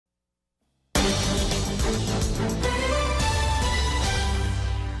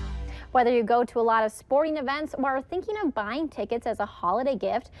Whether you go to a lot of sporting events or are thinking of buying tickets as a holiday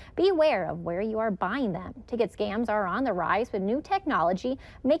gift, be aware of where you are buying them. Ticket scams are on the rise with new technology,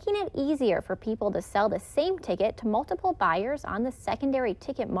 making it easier for people to sell the same ticket to multiple buyers on the secondary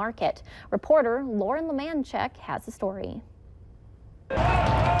ticket market. Reporter Lauren Lemanchek has the story.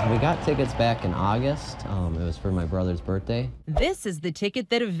 We got tickets back in August. It was for my brother's birthday. This is the ticket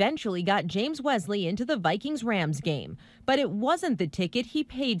that eventually got James Wesley into the Vikings-Rams game, but it wasn't the ticket he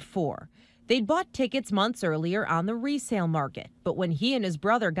paid for. They'd bought tickets months earlier on the resale market, but when he and his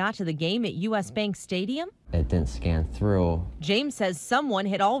brother got to the game at US Bank Stadium, it didn't scan through. James says someone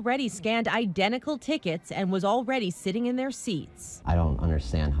had already scanned identical tickets and was already sitting in their seats. I don't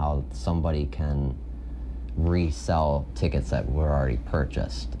understand how somebody can resell tickets that were already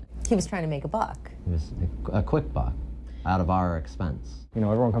purchased. He was trying to make a buck. It was a quick buck out of our expense. You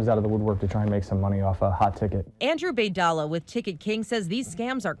know, everyone comes out of the woodwork to try and make some money off a hot ticket. Andrew Baydala with Ticket King says these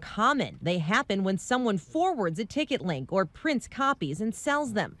scams are common. They happen when someone forwards a ticket link or prints copies and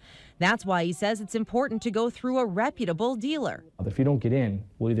sells them. That's why he says it's important to go through a reputable dealer. If you don't get in,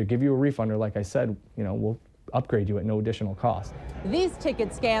 we'll either give you a refund or, like I said, you know, we'll upgrade you at no additional cost. These ticket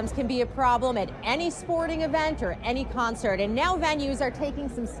scams can be a problem at any sporting event or any concert, and now venues are taking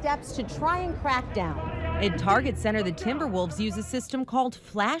some steps to try and crack down. At Target Center, the Timberwolves use a system called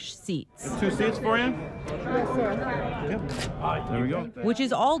Flash Seats. 2 seats for you? Yes, sir. Yep. There we go. Which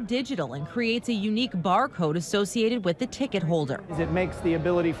is all digital and creates a unique barcode associated with the ticket holder. It makes the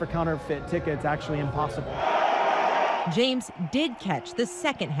ability for counterfeit tickets actually impossible. James did catch the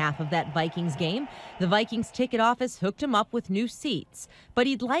second half of that Vikings game. The Vikings ticket office hooked him up with new seats, but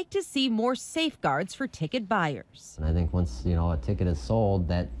he'd like to see more safeguards for ticket buyers. And I think once, you know, a ticket is sold,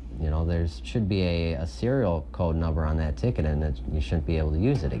 that, you know, there should be a serial code number on that ticket, and that you shouldn't be able to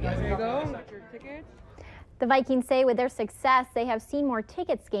use it again. There you go. The Vikings say with their success, they have seen more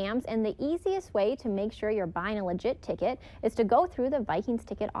ticket scams, and the easiest way to make sure you're buying a legit ticket is to go through the Vikings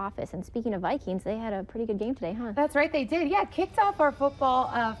ticket office. And speaking of Vikings, they had a pretty good game today, huh? That's right, they did. Yeah, kicked off our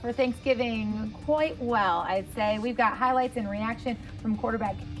football for Thanksgiving quite well, I'd say. We've got highlights and reaction from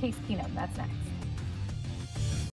quarterback Case Keenum. That's next.